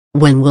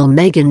When will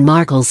Meghan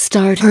Markle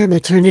start her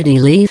maternity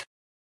leave?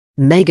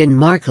 Meghan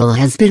Markle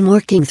has been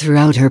working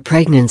throughout her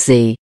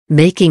pregnancy,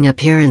 making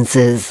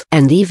appearances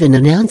and even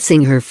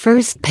announcing her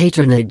first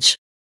patronage.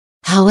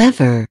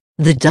 However,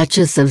 the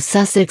Duchess of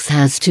Sussex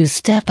has to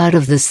step out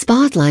of the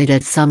spotlight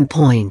at some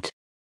point.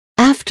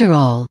 After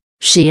all,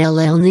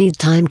 she'll need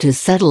time to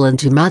settle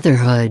into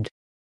motherhood.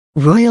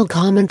 Royal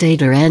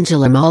commentator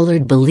Angela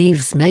Mollard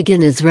believes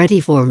Meghan is ready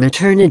for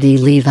maternity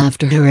leave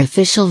after her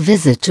official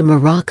visit to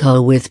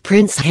Morocco with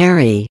Prince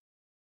Harry.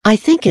 "I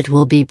think it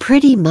will be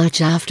pretty much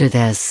after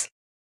this.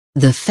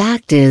 The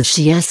fact is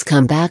she has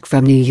come back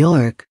from New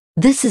York.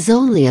 This is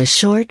only a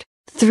short,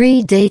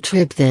 3-day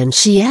trip, then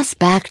she's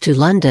back to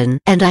London,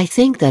 and I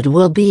think that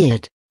will be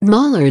it,"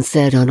 Mollard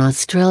said on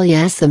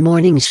Australia's The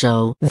Morning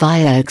Show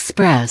via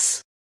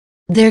Express.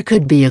 "There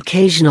could be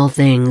occasional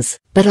things,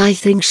 but I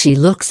think she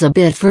looks a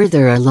bit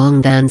further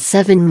along than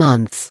 7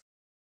 months.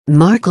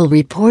 Markle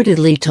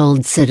reportedly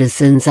told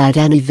citizens at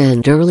an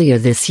event earlier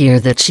this year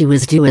that she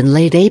was due in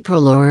late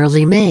April or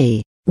early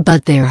May,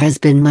 but there has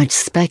been much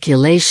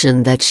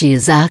speculation that she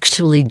is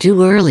actually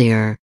due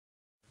earlier.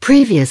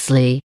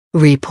 Previously,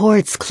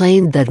 reports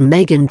claimed that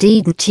Meghan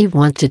didn't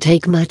want to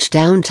take much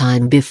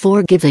downtime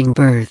before giving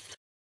birth.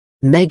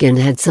 Meghan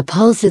had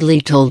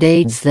supposedly told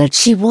aides that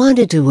she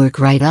wanted to work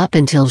right up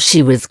until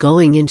she was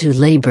going into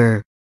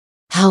labor.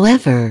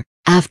 However,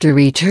 after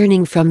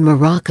returning from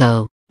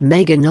Morocco,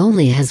 Meghan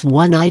only has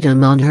one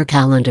item on her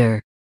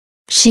calendar.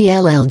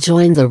 She'll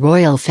join the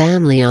royal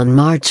family on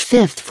March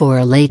 5 for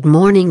a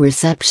late-morning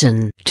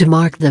reception to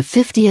mark the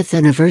 50th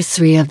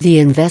anniversary of the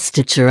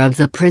investiture of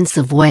the Prince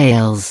of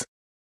Wales.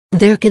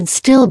 There could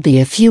still be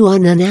a few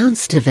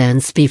unannounced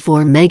events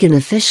before Meghan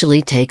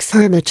officially takes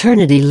her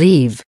maternity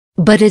leave,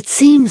 but it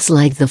seems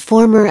like the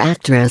former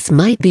actress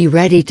might be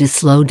ready to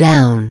slow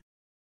down.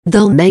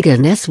 Though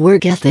Meghan's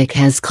work ethic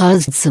has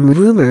caused some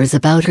rumors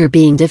about her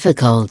being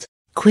difficult,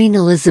 Queen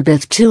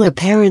Elizabeth II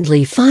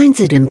apparently finds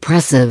it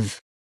impressive.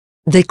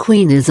 The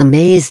Queen is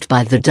amazed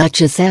by the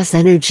Duchess's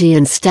energy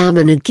and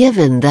stamina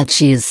given that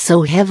she is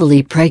so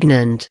heavily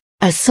pregnant,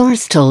 a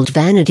source told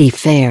Vanity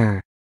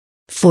Fair.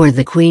 "For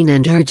the Queen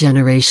and her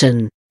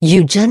generation,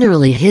 you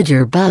generally hit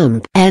your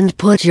bump and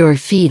put your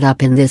feet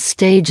up in this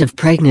stage of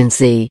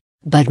pregnancy,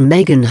 but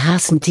Meghan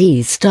hasn't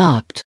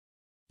stopped."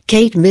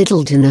 Kate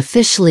Middleton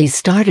officially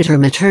started her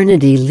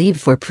maternity leave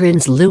for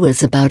Prince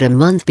Louis about a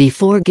month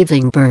before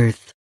giving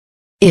birth.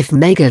 If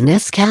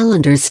Meghan's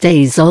calendar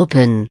stays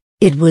open,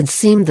 it would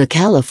seem the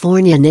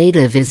California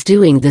native is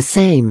doing the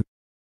same.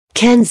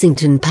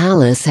 Kensington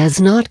Palace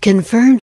has not confirmed